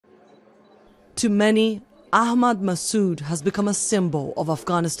To many, Ahmad Massoud has become a symbol of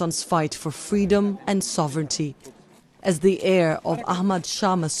Afghanistan's fight for freedom and sovereignty. As the heir of Ahmad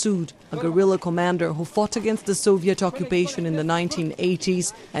Shah Massoud, a guerrilla commander who fought against the Soviet occupation in the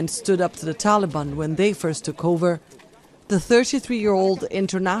 1980s and stood up to the Taliban when they first took over, the 33-year-old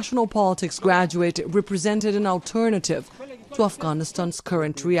international politics graduate represented an alternative to Afghanistan's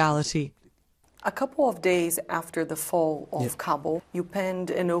current reality. A couple of days after the fall of Kabul, you penned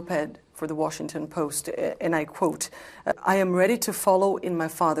an op-ed for the Washington Post, and I quote, "I am ready to follow in my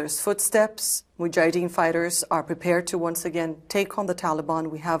father's footsteps. Mujahideen fighters are prepared to once again take on the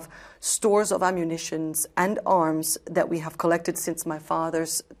Taliban. We have stores of ammunitions and arms that we have collected since my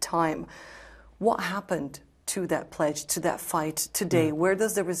father's time." What happened to that pledge, to that fight today? Where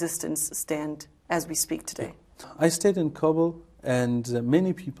does the resistance stand as we speak today? I stayed in Kabul, and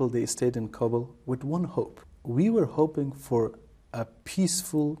many people, they stayed in Kabul with one hope. We were hoping for a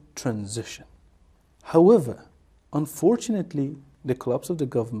peaceful transition. However, unfortunately, the collapse of the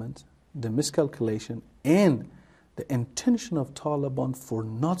government, the miscalculation, and the intention of Taliban for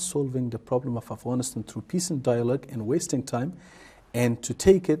not solving the problem of Afghanistan through peace and dialogue and wasting time, and to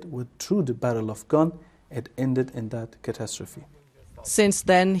take it through the barrel of gun, it ended in that catastrophe. Since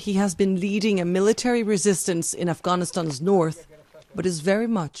then, he has been leading a military resistance in Afghanistan's north, but is very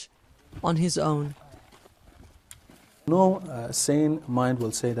much on his own. No sane mind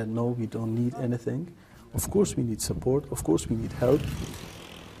will say that, no, we don't need anything. Of course we need support, of course we need help.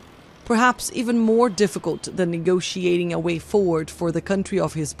 Perhaps even more difficult than negotiating a way forward for the country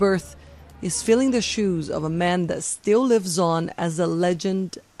of his birth is filling the shoes of a man that still lives on as a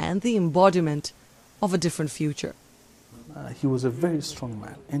legend and the embodiment of a different future. He was a very strong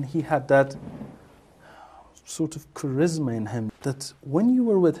man, and he had that sort of charisma in him that when you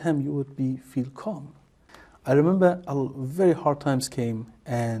were with him, you would feel calm. I remember very hard times came,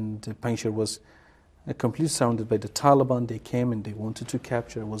 and Panjshir was completely surrounded by the Taliban. They came and they wanted to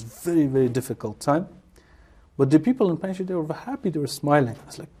capture. It was a very, very difficult time. But the people in Panjshir, they were happy, they were smiling. I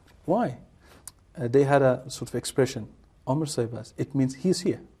was like, why? They had a sort of expression, Amr Saibas, it means he's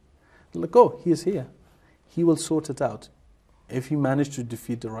here. They're like, oh, he is here. He will sort it out. If he managed to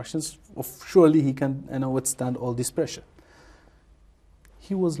defeat the Russians, surely he can withstand all this pressure.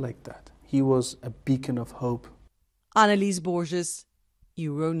 He was like that. He was a beacon of hope. Annelies Borges,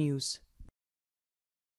 Euronews.